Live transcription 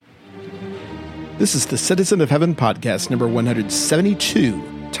This is the Citizen of Heaven podcast, number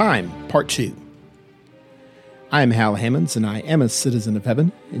 172, Time, Part 2. I am Hal Hammonds, and I am a citizen of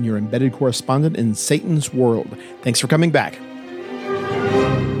heaven, and your embedded correspondent in Satan's world. Thanks for coming back.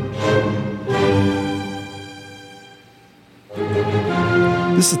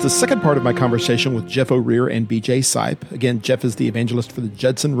 This is the second part of my conversation with Jeff O'Rear and BJ Sipe. Again, Jeff is the evangelist for the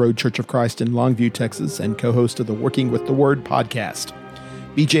Judson Road Church of Christ in Longview, Texas, and co-host of the Working with the Word podcast.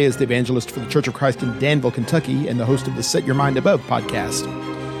 BJ is the evangelist for the Church of Christ in Danville, Kentucky, and the host of the Set Your Mind Above podcast.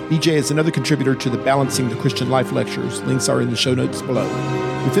 BJ is another contributor to the Balancing the Christian Life lectures. Links are in the show notes below.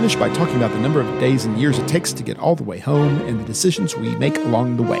 We finish by talking about the number of days and years it takes to get all the way home and the decisions we make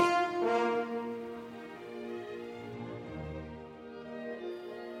along the way.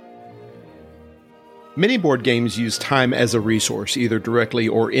 Many board games use time as a resource, either directly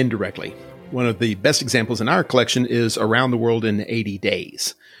or indirectly. One of the best examples in our collection is Around the World in 80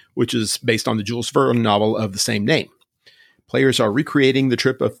 Days, which is based on the Jules Verne novel of the same name. Players are recreating the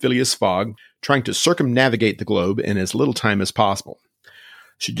trip of Phileas Fogg, trying to circumnavigate the globe in as little time as possible.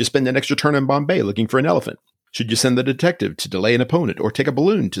 Should you spend an extra turn in Bombay looking for an elephant? Should you send the detective to delay an opponent or take a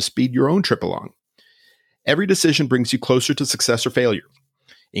balloon to speed your own trip along? Every decision brings you closer to success or failure,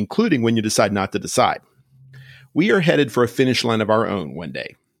 including when you decide not to decide. We are headed for a finish line of our own one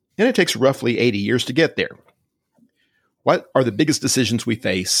day, and it takes roughly 80 years to get there. What are the biggest decisions we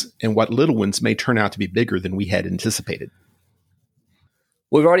face, and what little ones may turn out to be bigger than we had anticipated?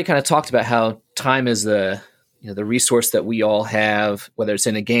 We've already kind of talked about how time is the resource that we all have, whether it's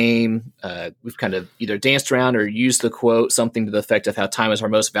in a game. We've kind of either danced around or used the quote, something to the effect of how time is our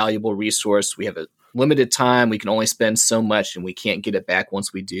most valuable resource. We have a limited time. We can only spend so much, and we can't get it back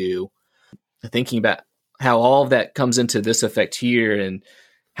once we do. Thinking about how all of that comes into this effect here and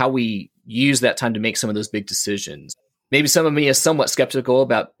how we use that time to make some of those big decisions. Maybe some of me is somewhat skeptical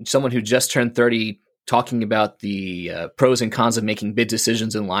about someone who just turned 30 talking about the pros and cons of making big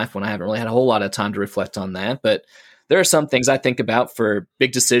decisions in life when I haven't really had a whole lot of time to reflect on that. But there are some things I think about for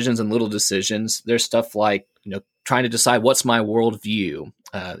big decisions and little decisions. There's stuff like, trying to decide what's my worldview.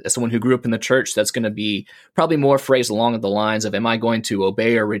 As someone who grew up in the church, that's going to be probably more phrased along the lines of, am I going to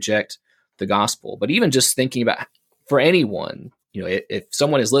obey or reject the gospel? But even just thinking about for anyone, if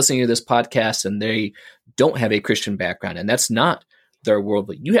someone is listening to this podcast and they don't have a Christian background and that's not their world,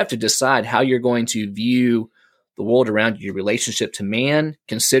 but you have to decide how you're going to view the world around you, your relationship to man,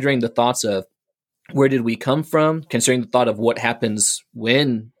 considering the thoughts of where did we come from, considering the thought of what happens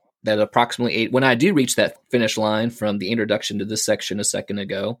when I do reach that finish line from the introduction to this section a second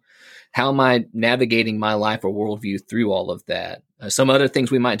ago. How am I navigating my life or worldview through all of that? Some other things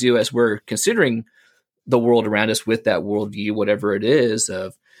we might do as we're considering the world around us with that worldview, whatever it is,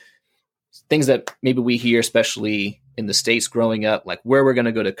 of things that maybe we hear, especially in the States growing up, like where we're going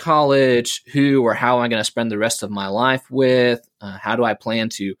to go to college, who or how am I going to spend the rest of my life with, how do I plan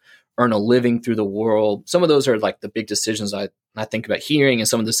to earn a living through the world. Some of those are like the big decisions I think about hearing, and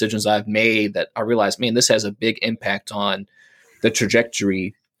some of the decisions I've made that I realize, man, this has a big impact on the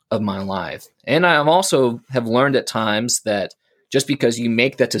trajectory of my life. And I also have learned at times that just because you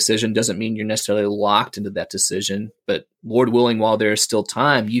make that decision doesn't mean you're necessarily locked into that decision. But Lord willing, while there is still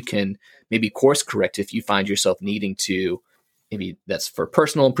time, you can maybe course correct if you find yourself needing to. Maybe that's for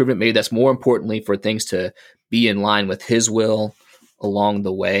personal improvement. Maybe that's more importantly for things to be in line with His will along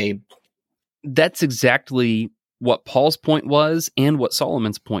the way. That's exactly what Paul's point was and what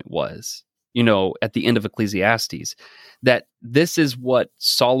Solomon's point was, at the end of Ecclesiastes, that this is what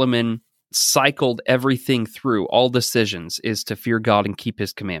Solomon cycled everything through, all decisions, is to fear God and keep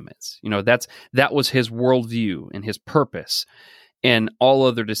His commandments. That was his worldview and his purpose. And all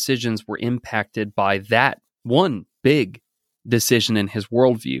other decisions were impacted by that one big decision in his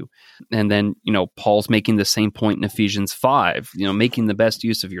worldview. And then, Paul's making the same point in Ephesians 5, making the best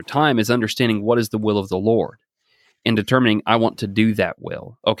use of your time is understanding what is the will of the Lord and determining, I want to do that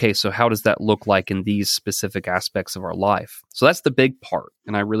will. Okay, so how does that look like in these specific aspects of our life? So that's the big part,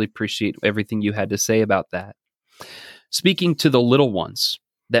 and I really appreciate everything you had to say about that. Speaking to the little ones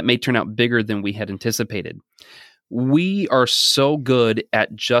that may turn out bigger than we had anticipated, we are so good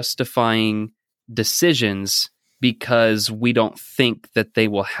at justifying decisions because we don't think that they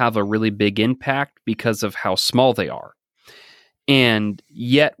will have a really big impact because of how small they are. And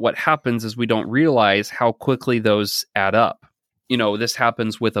yet what happens is we don't realize how quickly those add up. This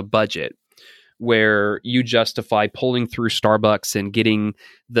happens with a budget where you justify pulling through Starbucks and getting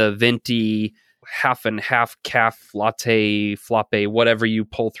the venti half and half calf latte, frappe, whatever you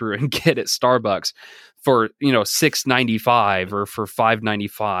pull through and get at Starbucks for, $6.95 or for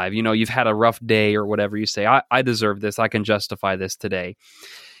 $5.95. You've had a rough day or whatever, you say, I deserve this. I can justify this today.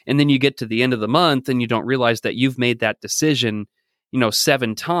 And then you get to the end of the month and you don't realize that you've made that decision,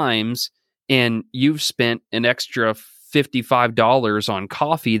 7 times, and you've spent an extra $55 on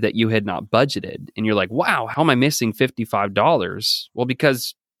coffee that you had not budgeted. And you're like, wow, how am I missing $55? Well,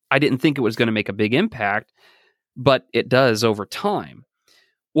 because I didn't think it was going to make a big impact, but it does over time.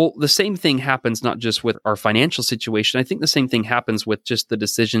 Well, the same thing happens not just with our financial situation. I think the same thing happens with just the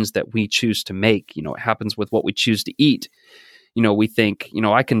decisions that we choose to make. It happens with what we choose to eat. We think,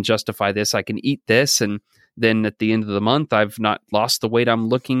 I can justify this, I can eat this, and then at the end of the month, I've not lost the weight I'm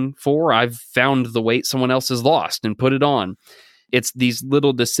looking for. I've found the weight someone else has lost and put it on. It's these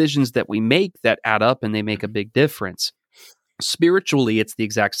little decisions that we make that add up and they make a big difference. Spiritually, it's the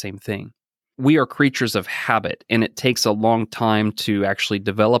exact same thing. We are creatures of habit, and it takes a long time to actually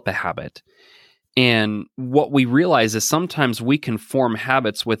develop a habit. And what we realize is sometimes we can form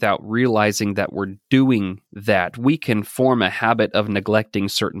habits without realizing that we're doing that. We can form a habit of neglecting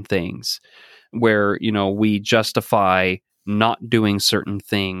certain things where, we justify not doing certain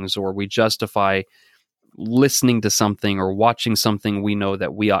things, or we justify listening to something or watching something we know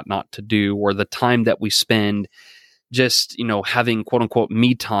that we ought not to do, or the time that we spend just, having quote unquote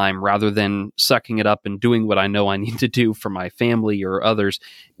me time rather than sucking it up and doing what I know I need to do for my family or others.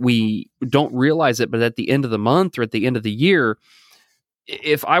 We don't realize it, but at the end of the month or at the end of the year,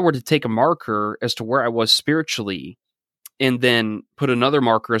 if I were to take a marker as to where I was spiritually and then put another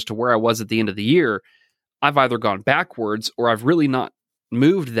marker as to where I was at the end of the year, I've either gone backwards or I've really not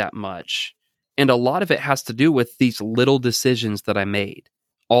moved that much. And a lot of it has to do with these little decisions that I made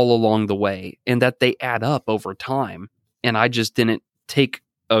all along the way, and that they add up over time. And I just didn't take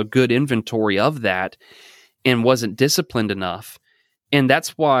a good inventory of that and wasn't disciplined enough. And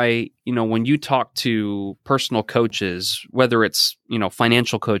that's why, when you talk to personal coaches, whether it's,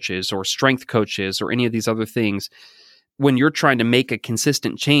 financial coaches or strength coaches or any of these other things, when you're trying to make a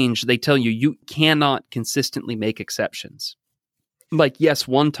consistent change, they tell you cannot consistently make exceptions. Like, yes,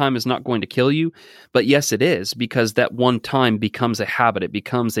 one time is not going to kill you, but yes, it is, because that one time becomes a habit. It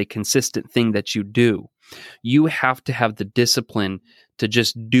becomes a consistent thing that you do. You have to have the discipline to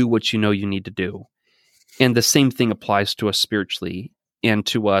just do what you know you need to do. And the same thing applies to us spiritually and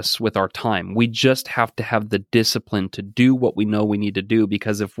to us with our time. We just have to have the discipline to do what we know we need to do,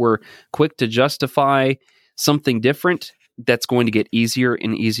 because if we're quick to justify something different, that's going to get easier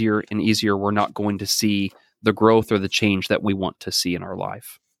and easier and easier. We're not going to see the growth or the change that we want to see in our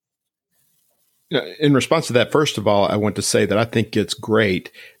life. In response to that, first of all, I want to say that I think it's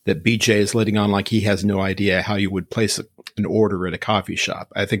great that BJ is letting on like he has no idea how you would place an order at a coffee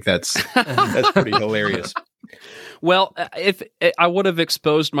shop. I think that's pretty hilarious. Well, if I would have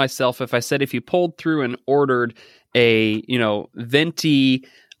exposed myself if I said if you pulled through and ordered a venti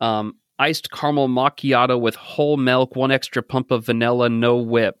iced caramel macchiato with whole milk, 1 extra pump of vanilla, no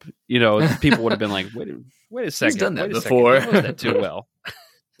whip, people would have been like, wait a second. He's done that before. He knows that too well.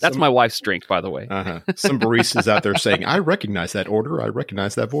 That's my wife's drink, by the way. Some baristas out there saying, I recognize that order. I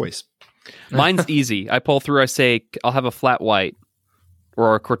recognize that voice. Mine's easy. I pull through. I say, I'll have a flat white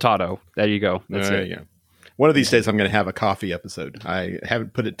or a cortado. There you go. That's it. Yeah. One of these days, I'm going to have a coffee episode. I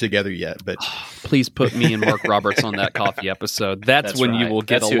haven't put it together yet, but please put me and Mark Roberts on that coffee episode. That's when right. You will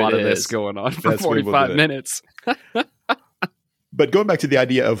get a lot of this going on for 45 minutes. But going back to the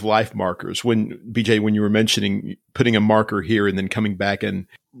idea of life markers, when you were mentioning putting a marker here and then coming back and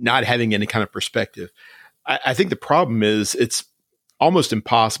not having any kind of perspective, I think the problem is it's almost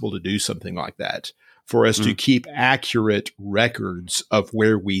impossible to do something like that, for us to keep accurate records of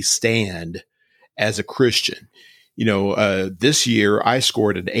where we stand as a Christian. This year I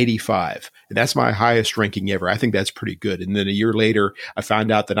scored an 85, and that's my highest ranking ever. I think that's pretty good. And then a year later, I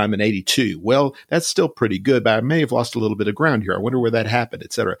found out that I'm an 82. Well, that's still pretty good, but I may have lost a little bit of ground here. I wonder where that happened,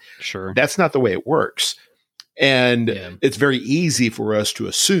 et cetera. Sure. That's not the way it works. And it's very easy for us to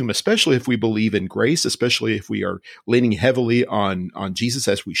assume, especially if we believe in grace, especially if we are leaning heavily on Jesus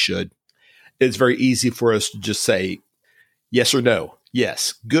as we should. It's very easy for us to just say yes or no.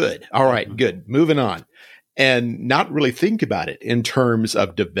 Yes. Good. All right. Good. Moving on. And not really think about it in terms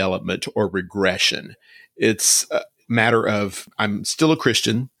of development or regression. It's a matter of, I'm still a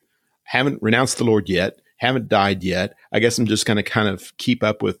Christian, haven't renounced the Lord yet, haven't died yet. I guess I'm just going to kind of keep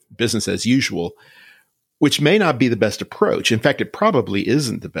up with business as usual, which may not be the best approach. In fact, it probably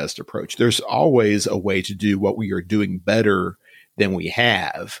isn't the best approach. There's always a way to do what we are doing better than we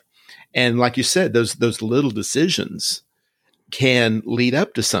have. And like you said, those little decisions can lead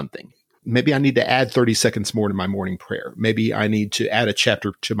up to something. Maybe I need to add 30 seconds more to my morning prayer. Maybe I need to add a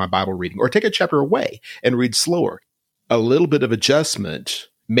chapter to my Bible reading, or take a chapter away and read slower. A little bit of adjustment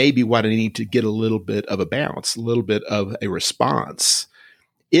may be what I need to get a little bit of a bounce, a little bit of a response.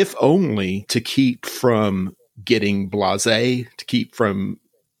 if only to keep from getting blasé, to keep from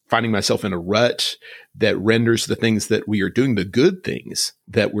finding myself in a rut that renders the things that we are doing, the good things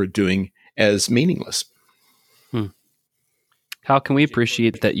that we're doing, as meaningless. How can we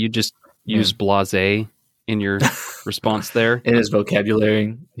appreciate that you just use blasé in your response there? In his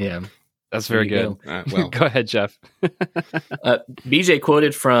vocabulary. Yeah. That's very good. Well, go ahead, Jeff. BJ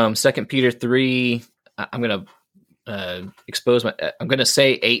quoted from 2 Peter 3. I'm going to expose I'm going to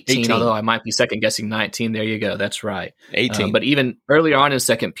say 18, although I might be second guessing 19. There you go. That's right. 18. But even earlier on in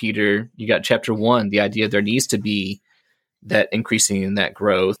 2 Peter, you got chapter 1, the idea there needs to be that increasing in that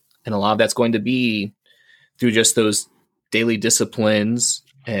growth. And a lot of that's going to be through just those daily disciplines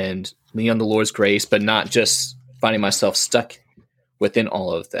and lean on the Lord's grace, but not just finding myself stuck within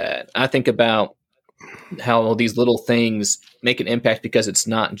all of that. I think about how all these little things make an impact because it's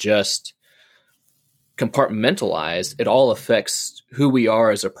not just compartmentalized. It all affects who we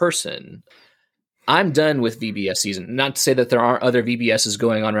are as a person. I'm done with VBS season. Not to say that there aren't other VBSs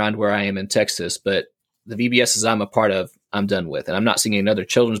going on around where I am in Texas, but the VBSs I'm a part of, I'm done with. And I'm not singing another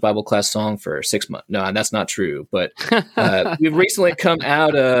children's Bible class song for 6 months. No, that's not true. But we've recently come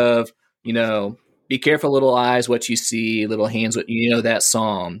out of, be careful, little eyes, what you see, little hands, what that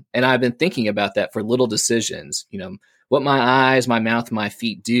song. And I've been thinking about that for little decisions, what my eyes, my mouth, my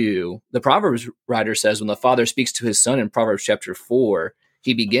feet do. The Proverbs writer says when the father speaks to his son in Proverbs chapter 4,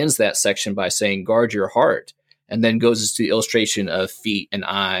 he begins that section by saying, guard your heart, and then goes to the illustration of feet and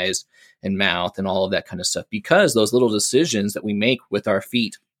eyes and mouth and all of that kind of stuff, because those little decisions that we make with our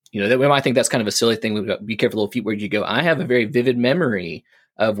feet, that we might think that's kind of a silly thing. We've got, be careful, little feet, where you go. I have a very vivid memory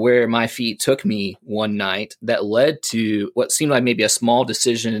of where my feet took me one night that led to what seemed like maybe a small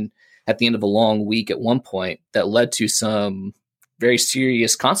decision at the end of a long week at one point that led to some very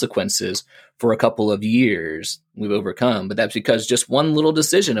serious consequences for a couple of years we've overcome. But that's because just one little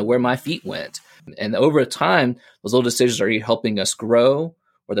decision of where my feet went. And over time, those little decisions are either helping us grow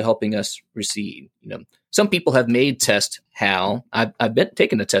or they're helping us recede. Some people have made tests how I've been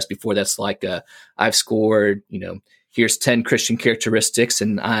taking a test before. That's like I've scored, here's 10 Christian characteristics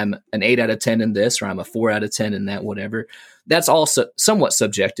and I'm an 8 out of 10 in this, or I'm a 4 out of 10 in that, whatever. That's also somewhat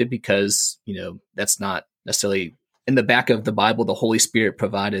subjective because, that's not necessarily in the back of the Bible. The Holy Spirit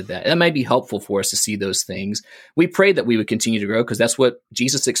provided that. That might be helpful for us to see those things. We pray that we would continue to grow because that's what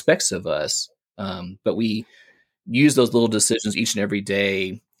Jesus expects of us. But we use those little decisions each and every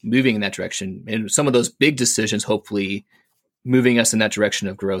day, moving in that direction. And some of those big decisions, hopefully moving us in that direction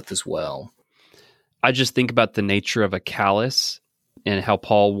of growth as well. I just think about the nature of a callus and how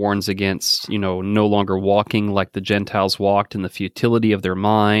Paul warns against, no longer walking like the Gentiles walked, and the futility of their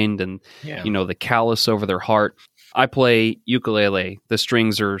mind and, the callus over their heart. I play ukulele. The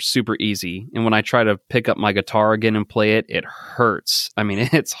strings are super easy. And when I try to pick up my guitar again and play it, it hurts. I mean,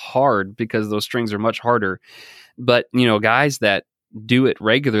 it's hard because those strings are much harder. But, guys that do it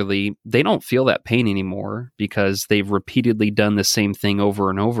regularly, they don't feel that pain anymore because they've repeatedly done the same thing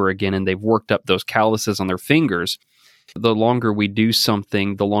over and over again, and they've worked up those calluses on their fingers. The longer we do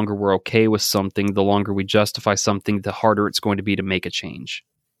something, the longer we're okay with something, the longer we justify something, the harder it's going to be to make a change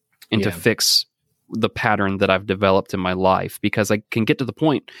and to fix the pattern that I've developed in my life, because I can get to the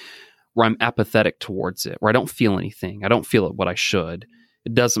point where I'm apathetic towards it, where I don't feel anything. I don't feel it what I should.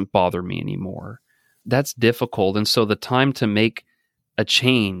 It doesn't bother me anymore. That's difficult. And so the time to make a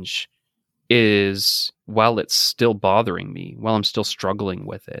change is while it's still bothering me, while I'm still struggling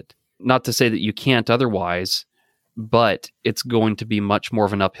with it. Not to say that you can't otherwise, but it's going to be much more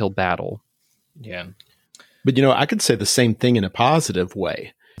of an uphill battle. Yeah. But, I could say the same thing in a positive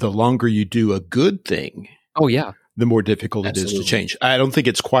way. The longer you do a good thing, the more difficult it is to change. I don't think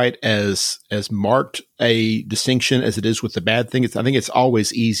it's quite as marked a distinction as it is with the bad thing. I think it's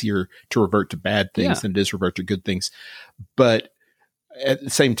always easier to revert to bad things than it is to revert to good things. But at the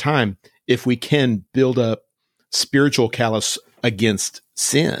same time, if we can build up spiritual callous against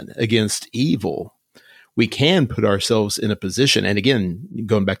sin, against evil, we can put ourselves in a position. And again,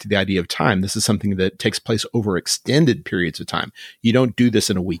 going back to the idea of time, this is something that takes place over extended periods of time. You don't do this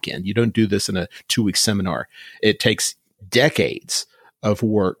in a weekend. You don't do this in a 2-week seminar. It takes decades of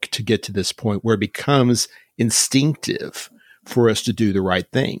work to get to this point where it becomes instinctive for us to do the right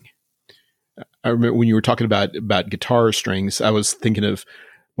thing. I remember when you were talking about guitar strings, I was thinking of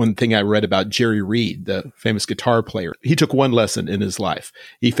one thing I read about Jerry Reed, the famous guitar player. He took one lesson in his life.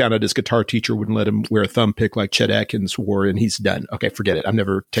 He found out his guitar teacher wouldn't let him wear a thumb pick like Chet Atkins wore, and he's done. Okay, forget it. I'm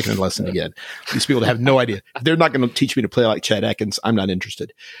never taking a lesson again. These people have no idea. If they're not going to teach me to play like Chet Atkins, I'm not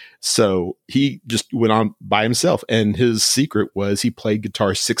interested. So he just went on by himself, and his secret was he played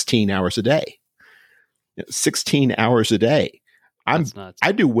guitar 16 hours a day. 16 hours a day. That's nuts.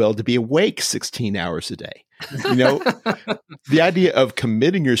 I do well to be awake 16 hours a day. You know, the idea of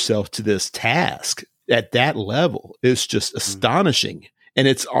committing yourself to this task at that level is just astonishing. And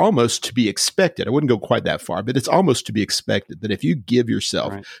it's almost to be expected. I wouldn't go quite that far, but it's almost to be expected that if you give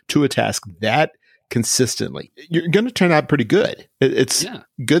yourself to a task that consistently, you're going to turn out pretty good. It's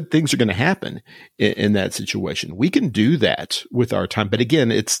good things are going to happen in that situation. We can do that with our time. But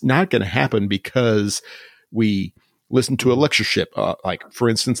again, it's not going to happen because we listen to a lectureship, like, for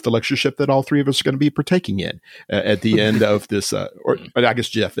instance, the lectureship that all three of us are going to be partaking in at the end of this, or I guess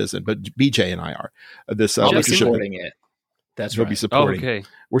Jeff isn't, but BJ and I are. This lectureship. Supporting it. That's right. Be supporting. Oh, okay.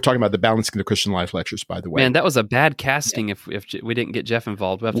 We're talking about the Balancing the Christian Life lectures, by the way. Man, that was a bad casting if we didn't get Jeff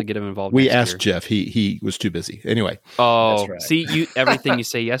involved. We'll have to get him involved. We asked Jeff. He was too busy. Anyway. Oh, right. See, everything you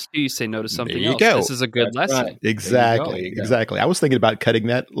say yes to, you say no to something else. Go. This is a good lesson. Right. Exactly. Exactly. I was thinking about cutting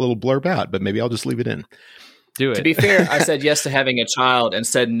that little blurb out, but maybe I'll just leave it in. Do it. To be fair, I said yes to having a child and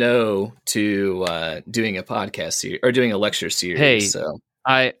said no to doing a podcast series or doing a lecture series. Hey, so.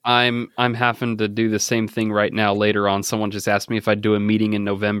 I'm having to do the same thing right now. Later on, someone just asked me if I'd do a meeting in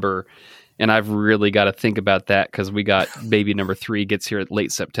November, and I've really got to think about that because we got baby number 3 gets here at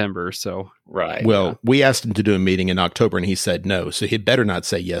late September. So Well, we asked him to do a meeting in October, and he said no. So he better not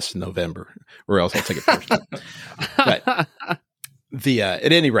say yes in November, or else I'll take it personally. But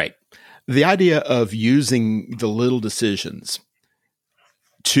at any rate, the idea of using the little decisions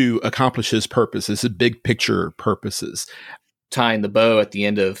to accomplish his purposes, his big picture purposes. Tying the bow at the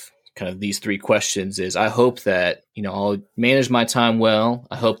end of kind of these 3 questions is, I hope that, I'll manage my time well.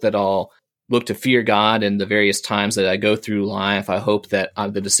 I hope that I'll look to fear God in the various times that I go through life. I hope that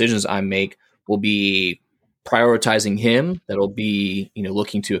the decisions I make will be prioritizing Him, that'll be,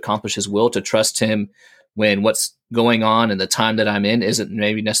 looking to accomplish His will, to trust Him when what's going on and the time that I'm in isn't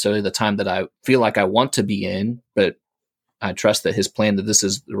maybe necessarily the time that I feel like I want to be in, but I trust that His plan, that this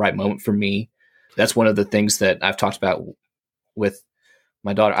is the right moment for me. That's one of the things that I've talked about with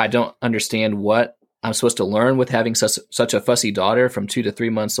my daughter. I don't understand what I'm supposed to learn with having such a fussy daughter from 2 to 3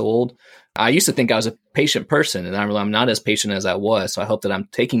 months old. I used to think I was a patient person, and I'm not as patient as I was. So I hope that I'm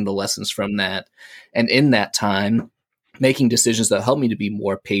taking the lessons from that, and in that time, making decisions that help me to be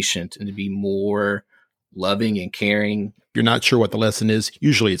more patient and to be more loving and caring. You're not sure what the lesson is.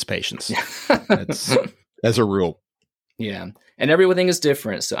 Usually it's patience. That's as a rule. Yeah. And everything is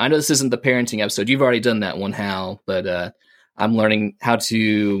different. So I know this isn't the parenting episode. You've already done that one, Hal, but I'm learning how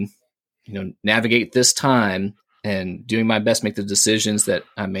to, navigate this time and doing my best to make the decisions that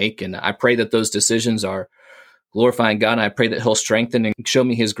I make. And I pray that those decisions are glorifying God. And I pray that He'll strengthen and show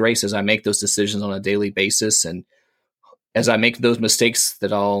me His grace as I make those decisions on a daily basis. And as I make those mistakes,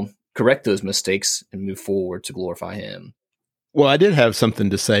 that I'll correct those mistakes and move forward to glorify Him. Well, I did have something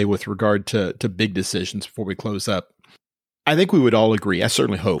to say with regard to big decisions before we close up. I think we would all agree, I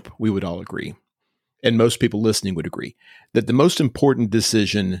certainly hope we would all agree, and most people listening would agree, that the most important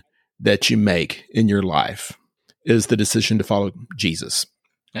decision that you make in your life is the decision to follow Jesus.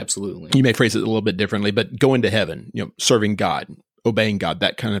 Absolutely. You may phrase it a little bit differently, but going to heaven, serving God, obeying God,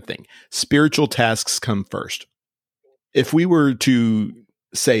 that kind of thing. Spiritual tasks come first. If we were to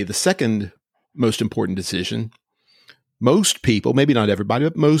say the second most important decision, most people, maybe not everybody,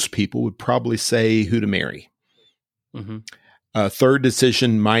 but most people would probably say who to marry. Mm-hmm. A third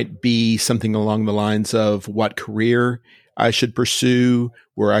decision might be something along the lines of what career I should pursue,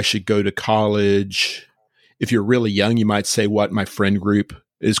 where I should go to college. If you're really young, you might say what my friend group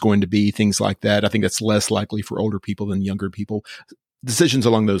is going to be, things like that. I think that's less likely for older people than younger people. Decisions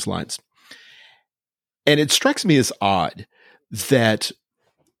along those lines. And it strikes me as odd that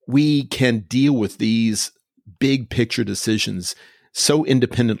we can deal with these big picture decisions so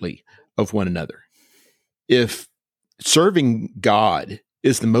independently of one another. If serving God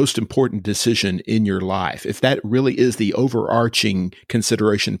is the most important decision in your life, if that really is the overarching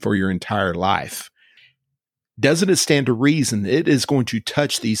consideration for your entire life, doesn't it stand to reason that it is going to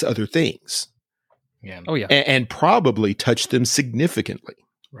touch these other things? Yeah. Oh, yeah. And probably touch them significantly.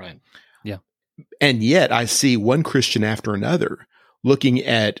 Right. Yeah. And yet I see one Christian after another looking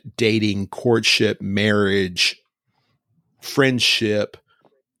at dating, courtship, marriage, friendship,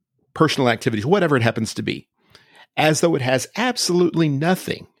 personal activities, whatever it happens to be, as though it has absolutely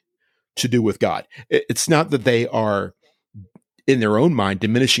nothing to do with God. It's not that they are, in their own mind,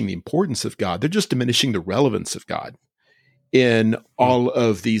 diminishing the importance of God. They're just diminishing the relevance of God in all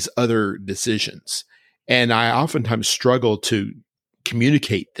of these other decisions. And I oftentimes struggle to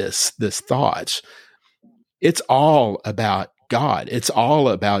communicate this thought. It's all about God. It's all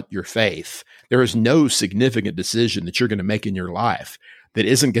about your faith. There is no significant decision that you're going to make in your life that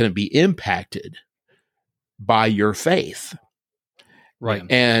isn't going to be impacted by your faith. Right.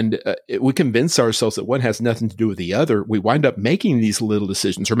 And we convince ourselves that one has nothing to do with the other. We wind up making these little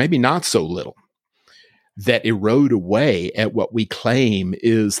decisions, or maybe not so little, that erode away at what we claim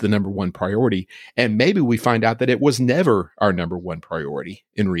is the number one priority. And maybe we find out that it was never our number one priority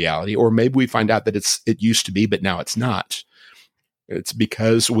in reality, or maybe we find out that it used to be, but now it's not. It's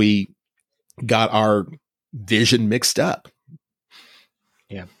because we got our vision mixed up.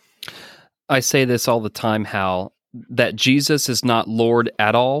 Yeah. I say this all the time, Hal, that Jesus is not Lord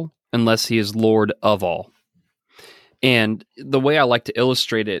at all unless he is Lord of all. And the way I like to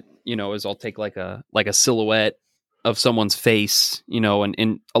illustrate it, is I'll take like a silhouette of someone's face,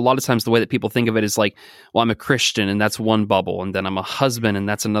 and a lot of times the way that people think of it is like, well, I'm a Christian and that's one bubble, and then I'm a husband and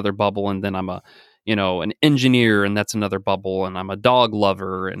that's another bubble, and then I'm an engineer and that's another bubble, and I'm a dog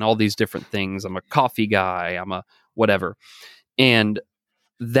lover and all these different things. I'm a coffee guy, I'm a whatever. And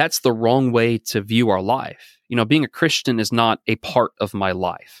that's the wrong way to view our life. Being a Christian is not a part of my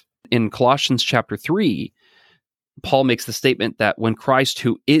life. In Colossians chapter 3, Paul makes the statement that when Christ,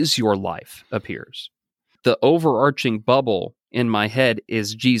 who is your life, appears, the overarching bubble in my head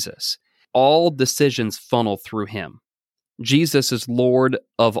is Jesus. All decisions funnel through him. Jesus is Lord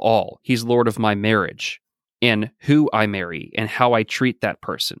of all. He's Lord of my marriage and who I marry and how I treat that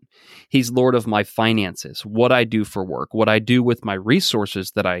person. He's Lord of my finances, what I do for work, what I do with my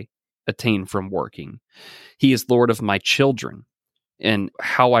resources that I attain from working. He is Lord of my children and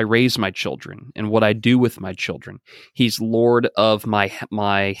how I raise my children and what I do with my children. He's Lord of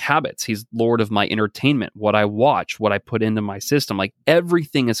my habits. He's Lord of my entertainment, what I watch, what I put into my system. Like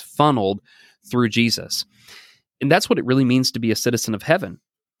everything is funneled through Jesus. And that's what it really means to be a citizen of heaven.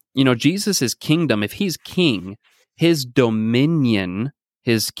 Jesus' kingdom, if he's king, his dominion,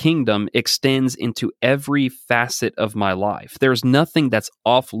 his kingdom extends into every facet of my life. There's nothing that's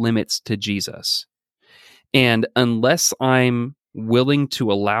off limits to Jesus. And unless I'm willing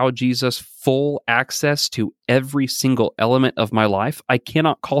to allow Jesus full access to every single element of my life, I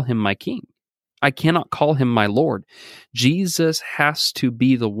cannot call him my king. I cannot call him my Lord. Jesus has to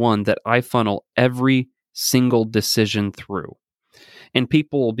be the one that I funnel every single decision through. And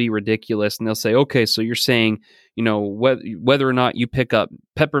people will be ridiculous and they'll say, okay, so you're saying, whether or not you pick up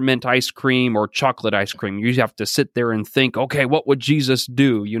peppermint ice cream or chocolate ice cream, you have to sit there and think, okay, what would Jesus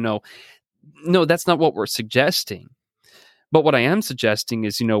do? No, that's not what we're suggesting. But what I am suggesting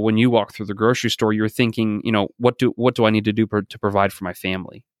is, when you walk through the grocery store, you're thinking, what do I need to do to provide for my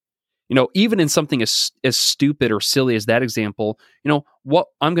family? Even in something as stupid or silly as that example, what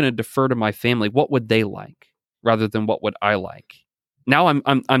I'm going to defer to my family. What would they like rather than what would I like? Now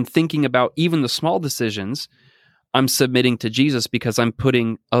I'm thinking about even the small decisions I'm submitting to Jesus because I'm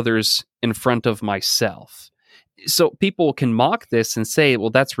putting others in front of myself. So people can mock this and say, well,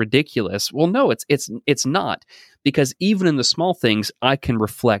 that's ridiculous. Well, no, it's not, because even in the small things, I can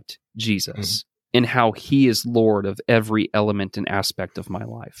reflect Jesus in how he is Lord of every element and aspect of my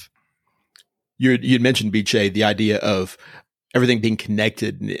life. You'd mentioned, BJ, the idea of everything being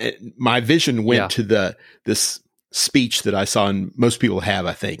connected. My vision went to this speech that I saw, and most people have,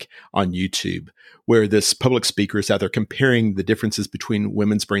 I think, on YouTube, where this public speaker is out there comparing the differences between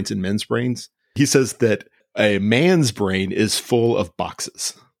women's brains and men's brains. He says that a man's brain is full of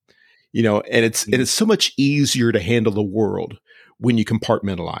boxes, and it's so much easier to handle the world when you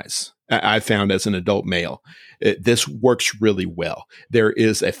compartmentalize. I found as an adult male, this works really well. There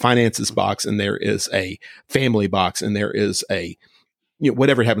is a finances box, and there is a family box, and there is a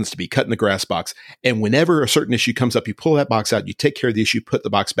whatever it happens to be, cutting the grass box. And whenever a certain issue comes up, you pull that box out, you take care of the issue, put the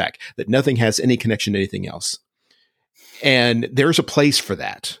box back, that nothing has any connection to anything else. And there's a place for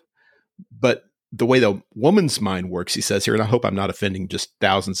that. But the way the woman's mind works, he says here, and I hope I'm not offending just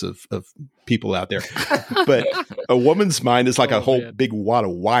thousands of people out there, but a woman's mind is like a whole big wad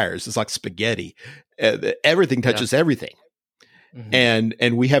of wires. It's like spaghetti. Everything touches everything. Mm-hmm.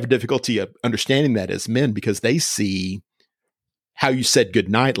 And we have a difficulty of understanding that as men, because they see how you said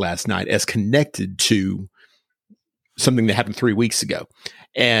goodnight last night as connected to something that happened 3 weeks ago.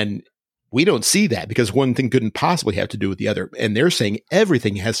 And we don't see that because one thing couldn't possibly have to do with the other. And they're saying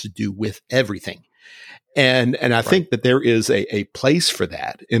everything has to do with everything. And I think that there is a place for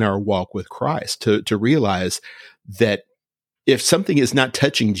that in our walk with Christ, to realize that if something is not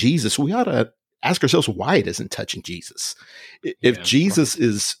touching Jesus, we ought to ask ourselves why it isn't touching Jesus. If Jesus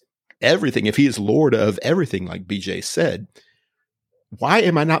is everything, if he is Lord of everything, like BJ said, why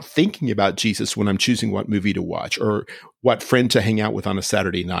am I not thinking about Jesus when I'm choosing what movie to watch, or what friend to hang out with on a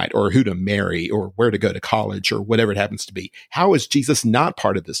Saturday night, or who to marry, or where to go to college, or whatever it happens to be? How is Jesus not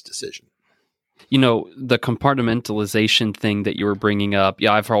part of this decision? The compartmentalization thing that you were bringing up,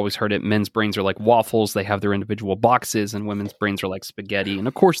 I've always heard it. Men's brains are like waffles. They have their individual boxes, and women's brains are like spaghetti. And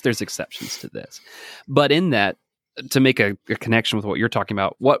of course, there's exceptions to this. But in that, to make a connection with what you're talking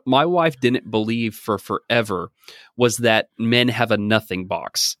about, what my wife didn't believe for forever was that men have a nothing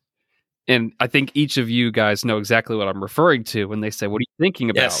box. And I think each of you guys know exactly what I'm referring to when they say, "What are you thinking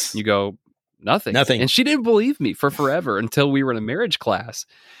about?" Yes. You go, "Nothing." Nothing. And she didn't believe me for forever until we were in a marriage class.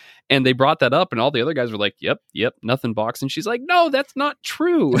 And they brought that up, and all the other guys were like, yep, nothing box. And she's like, no, that's not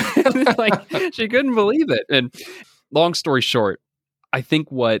true. She couldn't believe it. And long story short, I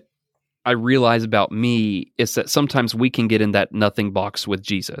think what I realize about me is that sometimes we can get in that nothing box with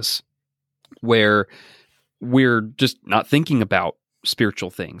Jesus, where we're just not thinking about spiritual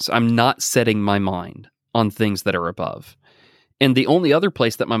things. I'm not setting my mind on things that are above. And the only other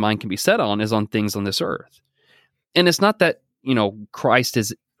place that my mind can be set on is on things on this earth. And it's not that, Christ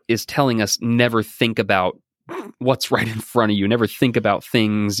is telling us never think about what's right in front of you, never think about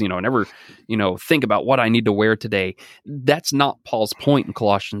things, never, think about what I need to wear today. That's not Paul's point in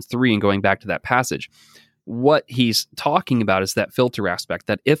Colossians 3 and going back to that passage. What he's talking about is that filter aspect,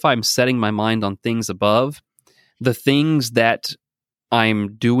 that if I'm setting my mind on things above, the things that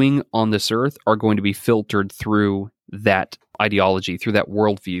I'm doing on this earth are going to be filtered through that ideology, through that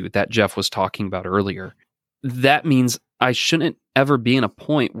worldview that Jeff was talking about earlier. That means I shouldn't ever be in a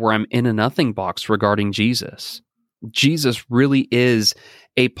point where I'm in a nothing box regarding Jesus. Jesus really is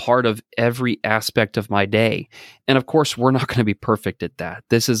a part of every aspect of my day. And of course, we're not going to be perfect at that.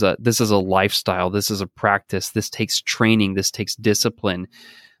 This is a lifestyle. This is a practice. This takes training. This takes discipline.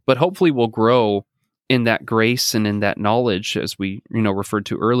 But hopefully we'll grow in that grace and in that knowledge, as we referred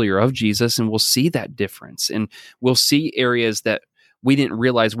to earlier, of Jesus, and we'll see that difference. And we'll see areas that we didn't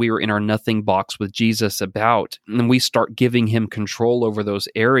realize we were in our nothing box with Jesus about. And then we start giving him control over those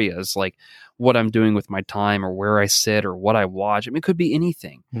areas, like what I'm doing with my time or where I sit or what I watch. It could be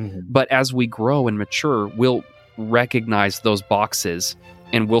anything. Mm-hmm. But as we grow and mature, we'll recognize those boxes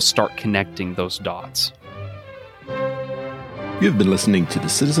and we'll start connecting those dots. You've been listening to the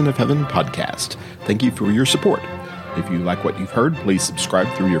Citizen of Heaven podcast. Thank you for your support. If you like what you've heard, please subscribe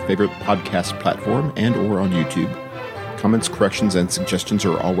through your favorite podcast platform and or on YouTube. Comments, corrections, and suggestions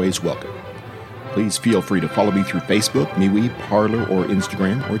are always welcome. Please feel free to follow me through Facebook, MeWe, Parler, or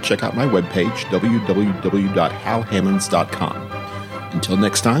Instagram, or check out my webpage, www.halhammonds.com. Until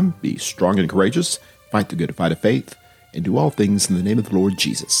next time, be strong and courageous, fight the good fight of faith, and do all things in the name of the Lord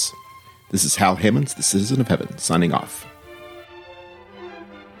Jesus. This is Hal Hammonds, the Citizen of Heaven, signing off.